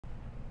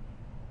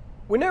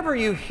Whenever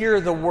you hear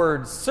the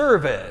word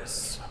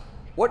service,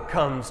 what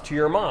comes to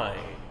your mind?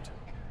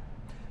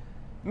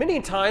 Many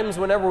times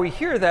whenever we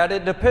hear that,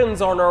 it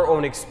depends on our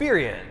own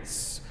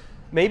experience.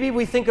 Maybe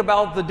we think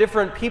about the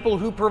different people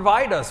who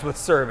provide us with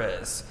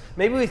service.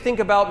 Maybe we think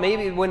about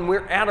when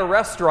we're at a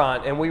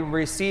restaurant and we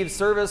receive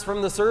service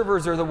from the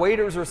servers or the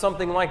waiters or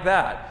something like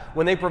that.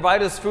 When they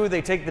provide us food,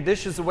 they take the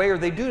dishes away or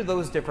they do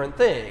those different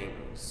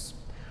things.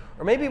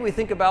 Or maybe we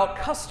think about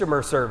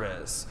customer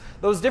service.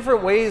 Those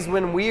different ways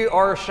when we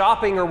are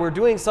shopping or we're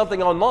doing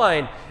something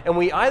online and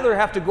we either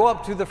have to go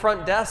up to the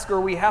front desk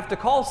or we have to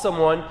call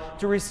someone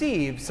to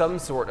receive some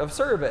sort of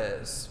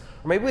service.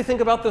 Or maybe we think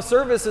about the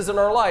services in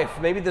our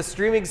life, maybe the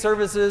streaming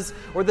services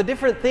or the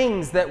different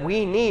things that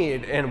we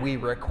need and we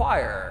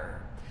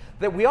require.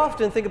 That we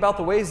often think about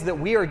the ways that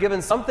we are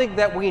given something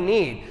that we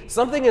need.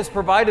 Something is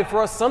provided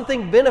for us,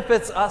 something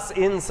benefits us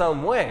in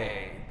some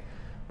way.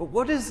 But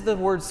what does the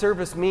word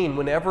service mean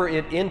whenever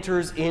it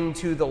enters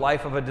into the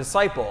life of a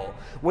disciple?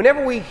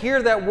 Whenever we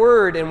hear that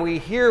word and we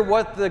hear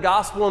what the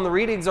gospel and the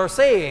readings are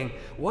saying,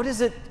 what is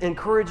it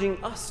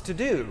encouraging us to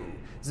do?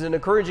 Is it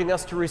encouraging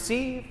us to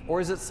receive, or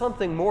is it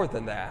something more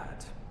than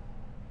that?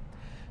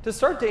 To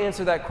start to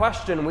answer that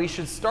question, we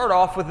should start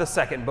off with the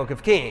second book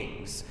of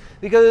Kings.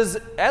 Because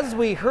as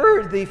we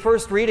heard the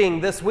first reading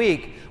this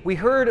week, we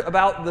heard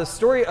about the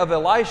story of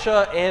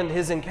Elisha and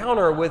his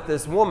encounter with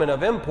this woman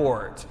of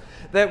import.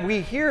 That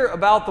we hear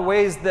about the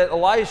ways that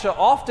Elisha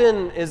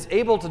often is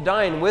able to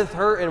dine with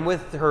her and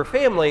with her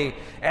family,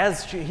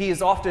 as he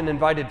is often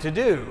invited to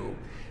do.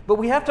 But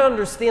we have to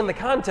understand the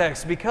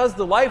context, because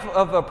the life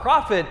of a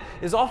prophet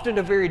is often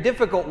a very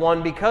difficult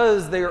one,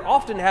 because they are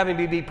often having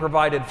to be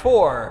provided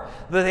for.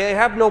 They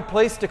have no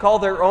place to call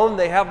their own.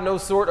 They have no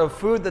sort of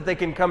food that they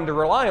can come to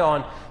rely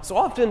on. So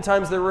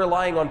oftentimes they're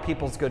relying on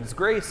people's good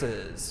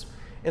graces.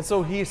 And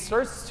so he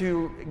starts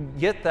to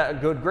get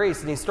that good grace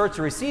and he starts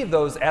to receive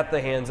those at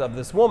the hands of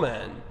this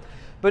woman.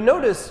 But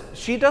notice,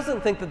 she doesn't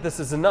think that this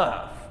is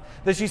enough.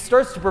 That she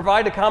starts to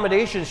provide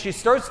accommodations, she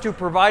starts to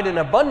provide an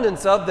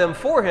abundance of them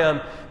for him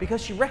because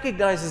she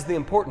recognizes the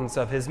importance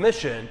of his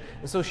mission,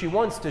 and so she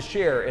wants to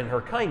share in her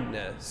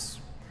kindness.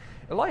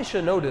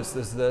 Elisha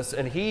notices this,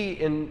 and he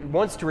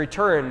wants to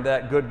return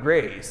that good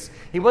grace.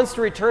 He wants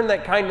to return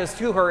that kindness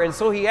to her, and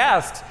so he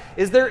asks,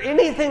 is there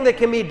anything that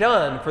can be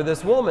done for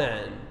this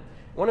woman?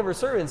 One of her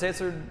servants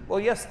answered, well,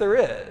 yes, there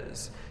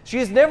is.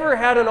 She's never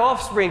had an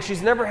offspring.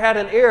 She's never had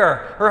an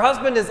heir. Her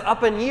husband is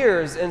up in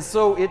years, and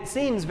so it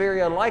seems very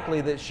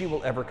unlikely that she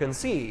will ever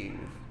conceive.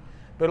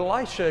 But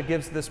Elisha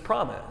gives this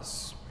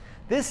promise.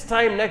 This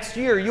time next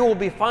year, you will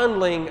be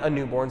fondling a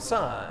newborn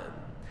son.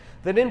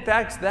 That in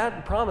fact,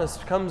 that promise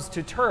comes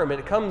to term.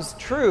 It comes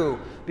true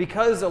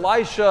because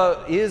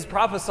Elisha is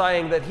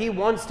prophesying that he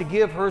wants to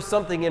give her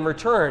something in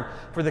return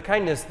for the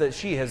kindness that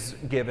she has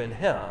given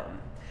him.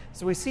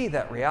 So we see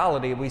that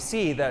reality, we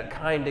see that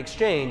kind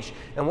exchange,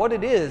 and what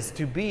it is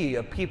to be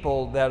a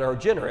people that are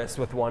generous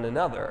with one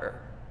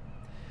another.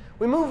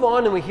 We move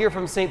on and we hear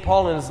from St.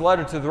 Paul in his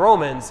letter to the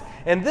Romans,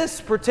 and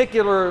this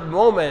particular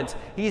moment,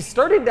 he's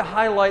starting to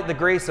highlight the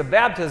grace of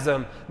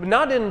baptism, but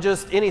not in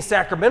just any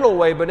sacramental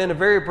way, but in a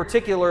very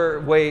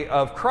particular way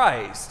of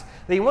Christ.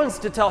 That he wants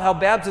to tell how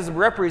baptism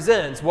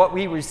represents what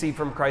we receive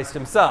from Christ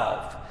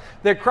himself.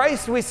 That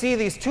Christ, we see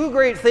these two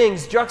great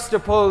things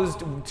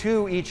juxtaposed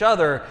to each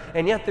other,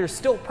 and yet they're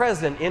still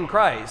present in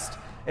Christ.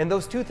 And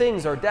those two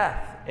things are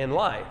death and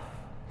life.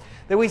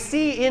 That we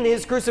see in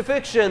his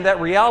crucifixion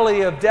that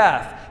reality of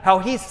death, how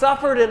he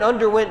suffered and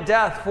underwent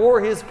death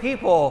for his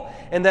people,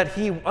 and that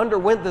he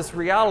underwent this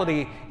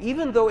reality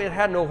even though it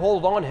had no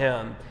hold on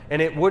him,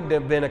 and it wouldn't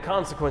have been a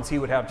consequence he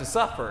would have to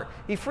suffer.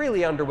 He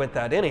freely underwent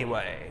that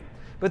anyway.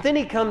 But then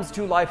he comes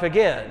to life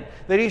again,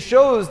 that he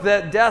shows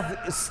that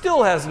death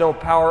still has no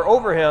power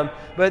over him,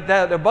 but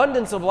that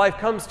abundance of life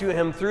comes to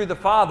him through the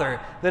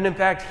Father, that in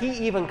fact he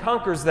even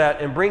conquers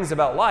that and brings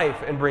about life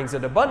and brings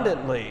it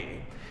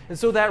abundantly. And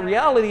so that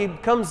reality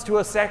comes to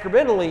us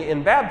sacramentally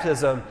in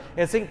baptism,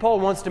 and St. Paul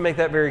wants to make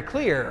that very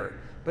clear.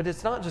 But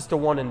it's not just a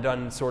one and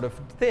done sort of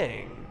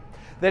thing.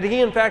 That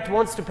he in fact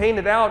wants to paint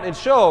it out and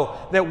show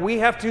that we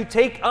have to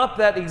take up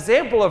that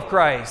example of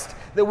Christ,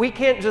 that we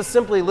can't just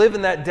simply live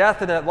in that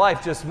death and that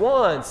life just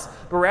once,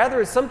 but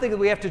rather it's something that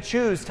we have to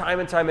choose time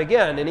and time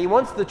again. And he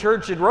wants the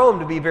church in Rome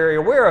to be very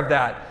aware of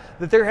that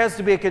there has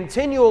to be a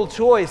continual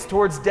choice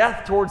towards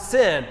death, towards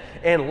sin,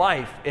 and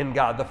life in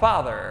God the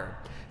Father.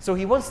 So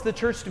he wants the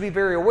church to be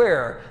very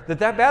aware that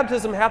that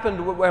baptism happened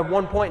at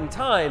one point in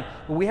time,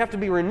 but we have to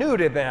be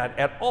renewed in that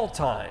at all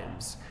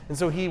times. And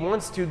so he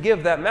wants to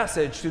give that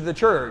message to the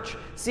church,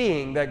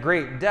 seeing that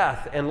great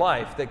death and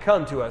life that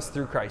come to us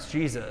through Christ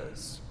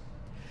Jesus.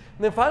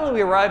 And then finally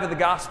we arrive at the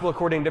gospel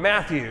according to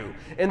Matthew.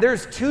 And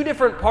there's two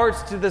different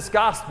parts to this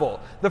gospel.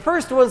 The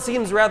first one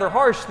seems rather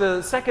harsh.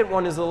 The second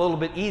one is a little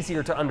bit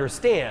easier to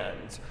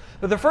understand.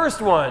 But the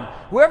first one,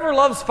 whoever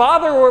loves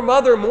father or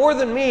mother more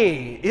than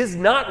me is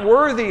not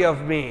worthy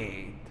of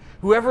me.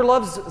 Whoever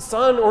loves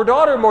son or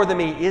daughter more than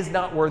me is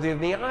not worthy of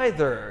me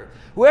either.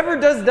 Whoever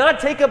does not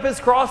take up his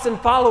cross and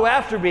follow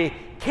after me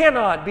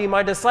cannot be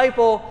my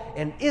disciple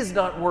and is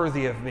not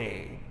worthy of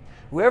me.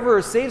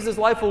 Whoever saves his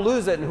life will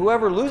lose it, and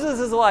whoever loses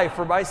his life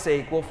for my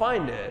sake will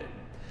find it.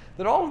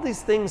 That all of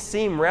these things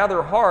seem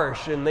rather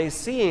harsh, and they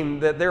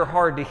seem that they're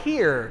hard to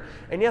hear,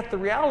 and yet the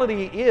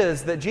reality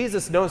is that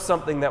Jesus knows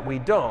something that we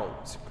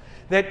don't.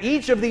 That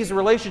each of these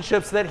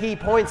relationships that he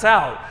points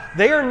out,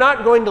 they are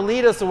not going to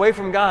lead us away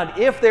from God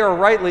if they are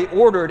rightly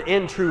ordered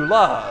in true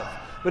love.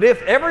 But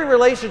if every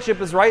relationship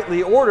is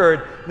rightly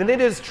ordered, then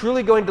it is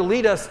truly going to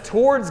lead us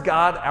towards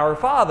God our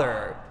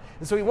Father.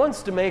 And so he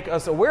wants to make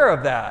us aware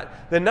of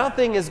that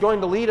nothing is going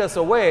to lead us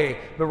away,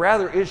 but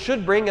rather it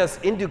should bring us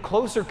into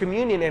closer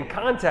communion and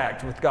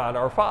contact with God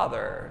our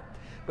Father.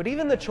 But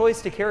even the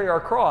choice to carry our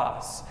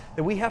cross,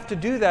 that we have to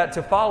do that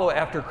to follow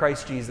after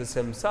Christ Jesus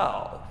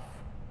himself.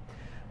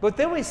 But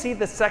then we see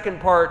the second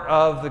part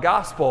of the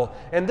gospel,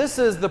 and this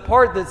is the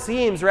part that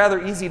seems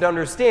rather easy to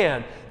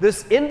understand.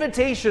 This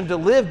invitation to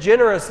live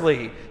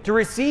generously, to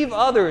receive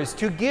others,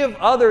 to give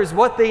others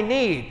what they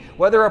need,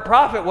 whether a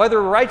prophet, whether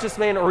a righteous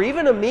man, or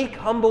even a meek,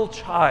 humble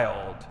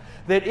child.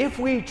 That if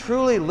we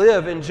truly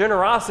live in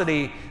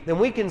generosity, then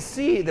we can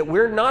see that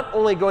we're not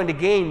only going to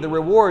gain the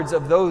rewards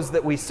of those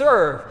that we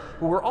serve,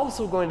 but we're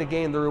also going to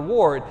gain the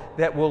reward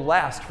that will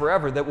last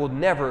forever, that will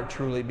never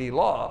truly be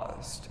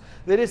lost.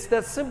 That it's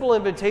that simple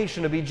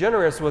invitation to be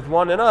generous with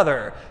one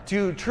another,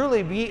 to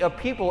truly be a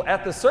people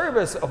at the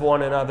service of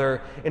one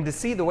another, and to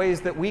see the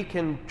ways that we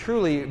can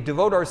truly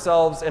devote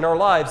ourselves and our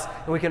lives,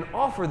 and we can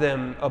offer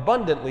them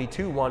abundantly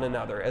to one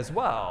another as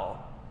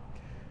well.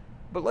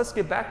 But let's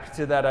get back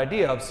to that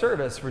idea of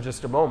service for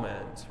just a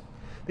moment.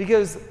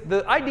 Because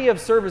the idea of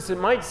service, it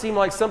might seem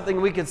like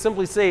something we could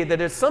simply say that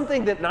it's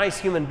something that nice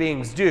human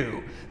beings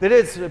do, that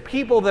it's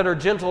people that are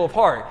gentle of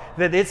heart,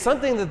 that it's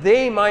something that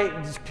they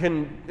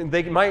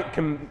might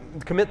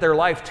commit their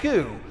life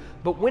to.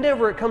 But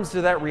whenever it comes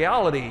to that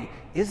reality,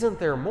 isn't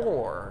there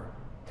more?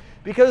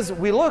 Because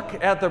we look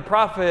at the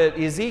prophet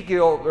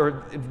Ezekiel,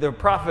 or the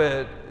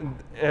prophet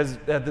as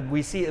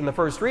we see in the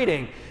first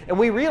reading, and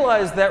we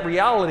realize that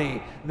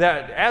reality,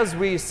 that as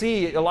we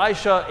see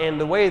Elisha and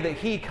the way that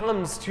he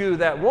comes to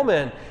that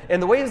woman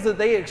and the ways that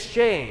they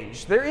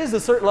exchange, there is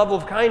a certain level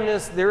of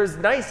kindness, there is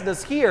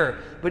niceness here,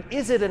 but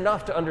is it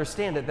enough to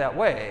understand it that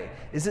way?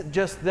 Is it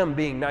just them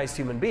being nice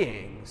human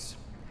beings?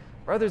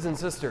 Brothers and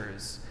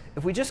sisters,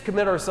 if we just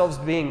commit ourselves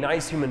to being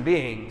nice human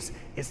beings,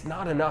 it's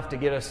not enough to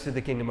get us to the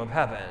kingdom of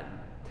heaven.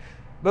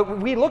 But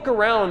we look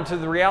around to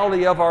the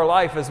reality of our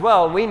life as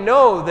well, and we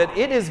know that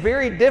it is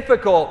very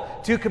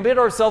difficult to commit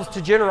ourselves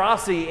to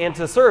generosity and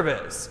to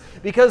service,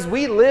 because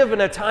we live in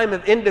a time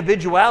of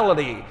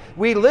individuality.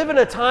 We live in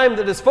a time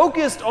that is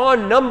focused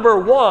on number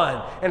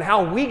one and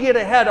how we get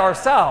ahead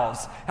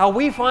ourselves, how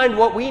we find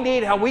what we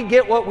need, how we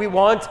get what we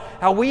want,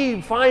 how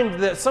we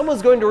find that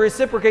someone's going to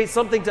reciprocate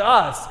something to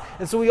us.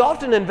 And so we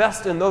often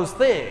invest in those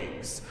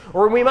things.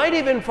 Or we might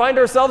even find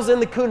ourselves in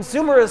the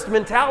consumerist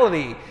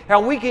mentality,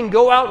 how we can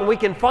go out and we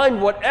can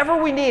find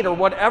whatever we need or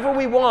whatever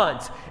we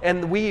want,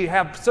 and we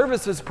have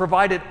services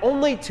provided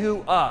only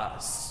to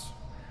us.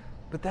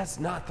 But that's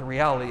not the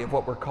reality of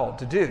what we're called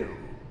to do.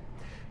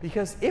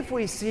 Because if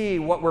we see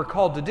what we're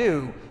called to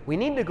do, we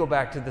need to go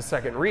back to the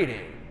second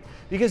reading.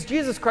 Because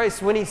Jesus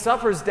Christ, when he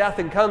suffers death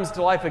and comes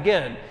to life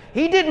again,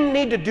 he didn't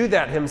need to do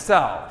that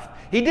himself.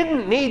 He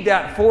didn't need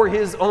that for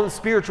his own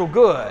spiritual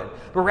good,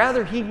 but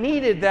rather he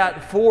needed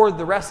that for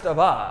the rest of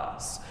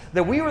us.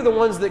 That we were the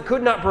ones that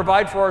could not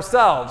provide for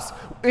ourselves.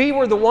 We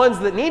were the ones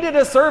that needed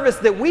a service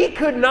that we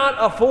could not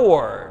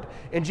afford.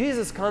 And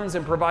Jesus comes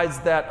and provides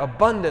that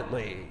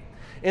abundantly.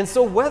 And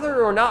so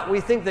whether or not we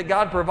think that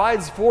God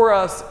provides for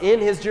us in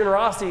his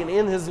generosity and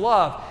in his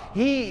love,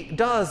 he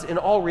does in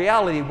all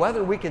reality,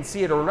 whether we can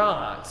see it or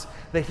not.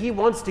 That he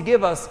wants to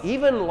give us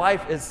even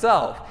life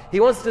itself. He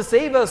wants to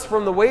save us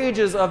from the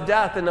wages of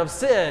death and of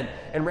sin,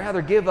 and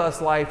rather give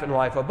us life and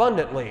life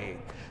abundantly.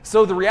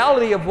 So the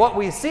reality of what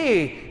we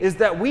see is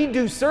that we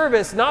do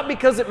service not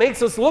because it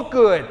makes us look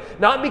good,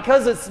 not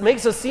because it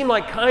makes us seem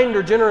like kind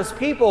or generous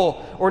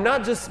people, or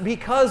not just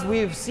because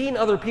we've seen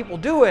other people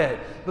do it,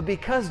 but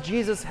because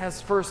Jesus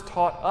has first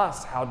taught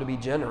us how to be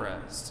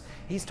generous.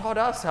 He's taught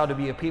us how to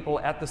be a people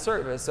at the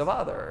service of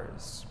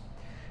others.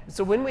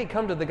 So when we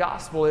come to the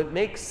gospel, it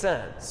makes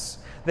sense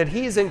that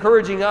he's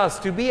encouraging us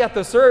to be at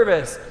the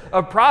service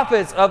of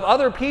prophets, of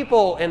other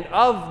people, and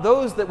of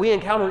those that we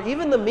encounter,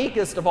 even the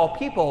meekest of all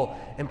people,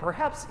 and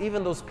perhaps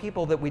even those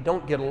people that we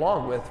don't get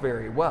along with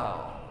very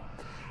well.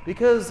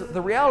 Because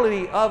the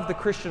reality of the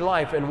Christian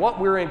life and what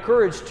we're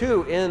encouraged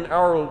to in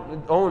our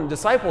own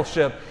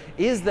discipleship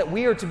is that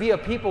we are to be a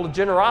people of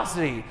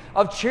generosity,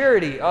 of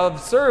charity, of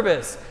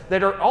service,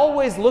 that are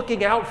always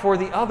looking out for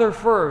the other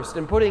first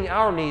and putting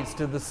our needs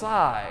to the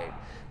side.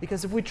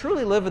 Because if we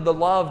truly live in the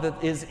love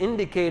that is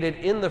indicated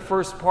in the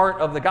first part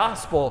of the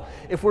gospel,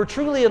 if we're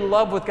truly in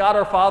love with God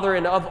our Father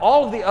and of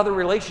all of the other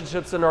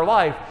relationships in our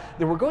life,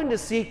 then we're going to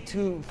seek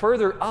to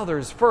further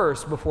others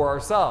first before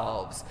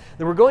ourselves.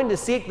 Then we're going to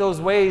seek those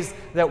ways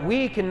that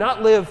we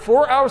cannot live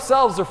for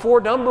ourselves or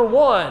for number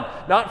one,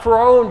 not for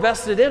our own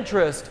vested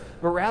interest,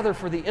 but rather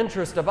for the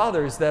interest of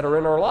others that are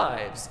in our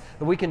lives,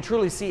 that we can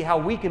truly see how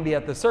we can be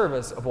at the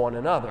service of one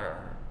another.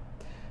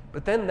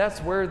 But then that's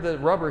where the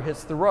rubber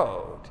hits the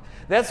road.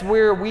 That's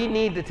where we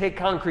need to take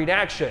concrete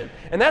action.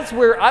 And that's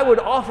where I would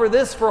offer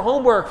this for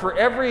homework for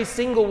every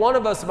single one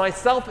of us,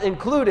 myself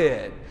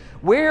included.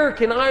 Where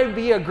can I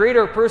be a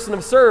greater person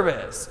of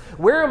service?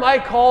 Where am I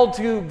called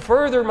to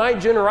further my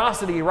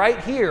generosity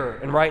right here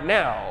and right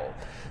now?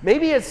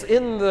 Maybe it's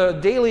in the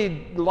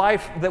daily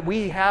life that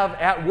we have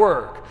at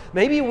work.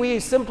 Maybe we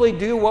simply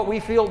do what we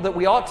feel that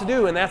we ought to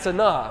do, and that's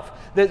enough.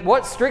 That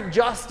what strict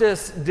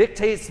justice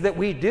dictates that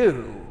we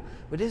do.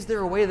 But is there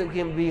a way that we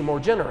can be more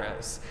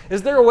generous?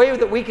 Is there a way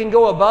that we can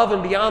go above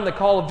and beyond the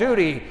call of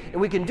duty, and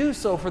we can do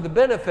so for the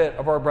benefit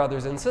of our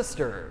brothers and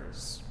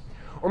sisters?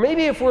 Or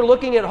maybe if we're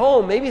looking at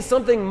home, maybe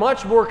something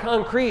much more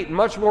concrete,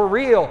 much more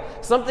real,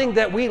 something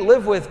that we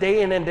live with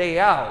day in and day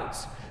out.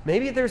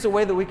 Maybe there's a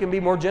way that we can be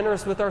more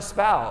generous with our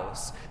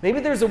spouse. Maybe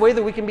there's a way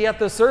that we can be at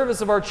the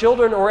service of our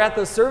children or at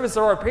the service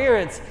of our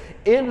parents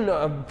in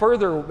a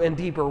further and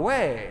deeper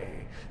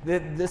way.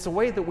 It's a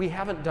way that we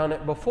haven't done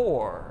it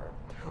before.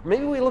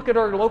 Maybe we look at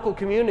our local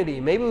community.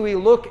 Maybe we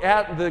look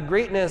at the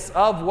greatness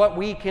of what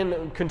we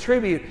can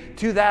contribute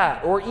to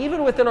that. Or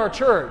even within our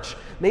church,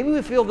 maybe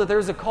we feel that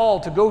there's a call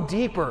to go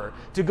deeper,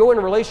 to go in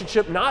a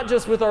relationship not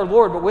just with our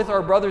Lord, but with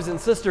our brothers and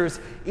sisters,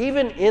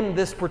 even in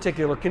this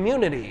particular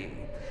community.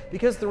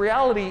 Because the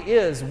reality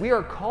is we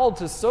are called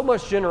to so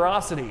much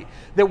generosity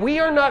that we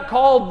are not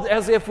called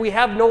as if we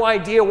have no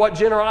idea what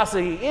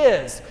generosity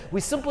is. We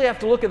simply have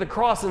to look at the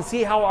cross and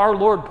see how our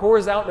Lord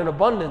pours out an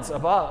abundance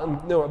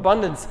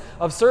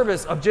of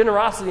service, of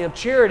generosity, of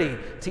charity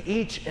to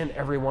each and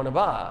every one of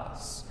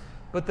us.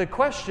 But the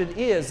question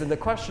is, and the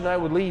question I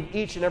would leave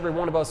each and every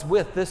one of us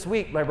with this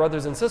week, my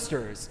brothers and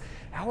sisters,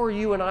 how are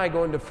you and I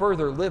going to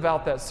further live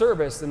out that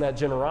service and that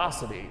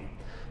generosity?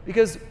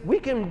 Because we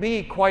can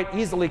be quite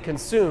easily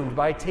consumed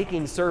by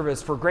taking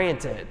service for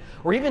granted,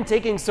 or even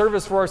taking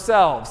service for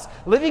ourselves,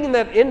 living in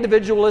that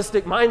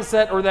individualistic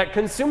mindset or that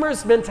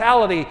consumerist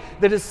mentality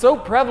that is so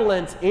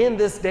prevalent in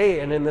this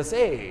day and in this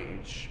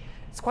age.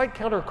 It's quite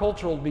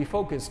countercultural to be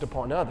focused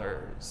upon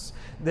others,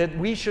 that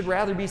we should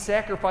rather be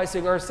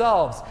sacrificing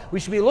ourselves. We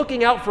should be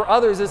looking out for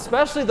others,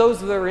 especially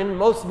those that are in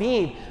most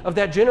need of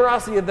that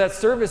generosity, of that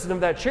service, and of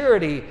that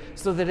charity,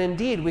 so that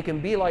indeed we can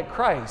be like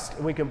Christ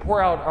and we can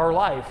pour out our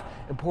life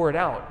and pour it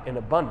out in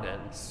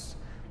abundance.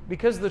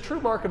 Because the true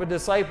mark of a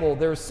disciple,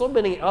 there's so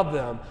many of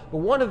them, but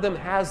one of them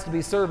has to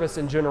be service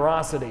and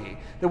generosity.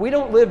 That we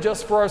don't live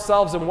just for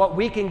ourselves and what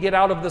we can get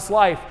out of this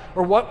life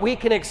or what we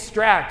can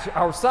extract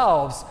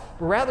ourselves,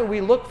 but rather we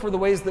look for the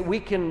ways that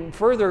we can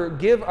further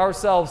give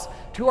ourselves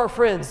to our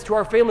friends, to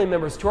our family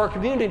members, to our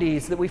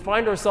communities that we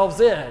find ourselves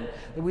in.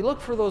 That we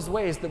look for those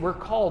ways that we're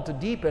called to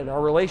deepen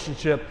our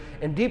relationship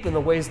and deepen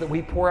the ways that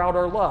we pour out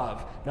our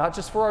love, not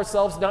just for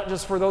ourselves, not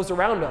just for those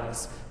around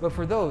us, but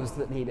for those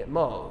that need it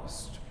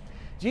most.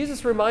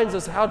 Jesus reminds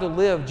us how to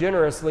live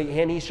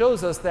generously, and he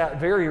shows us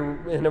that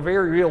in a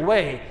very real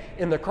way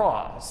in the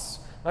cross.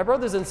 My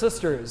brothers and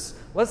sisters,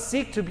 let's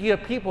seek to be a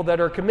people that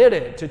are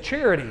committed to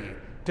charity,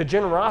 to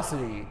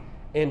generosity,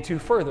 and to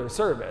further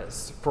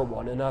service for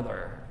one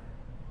another.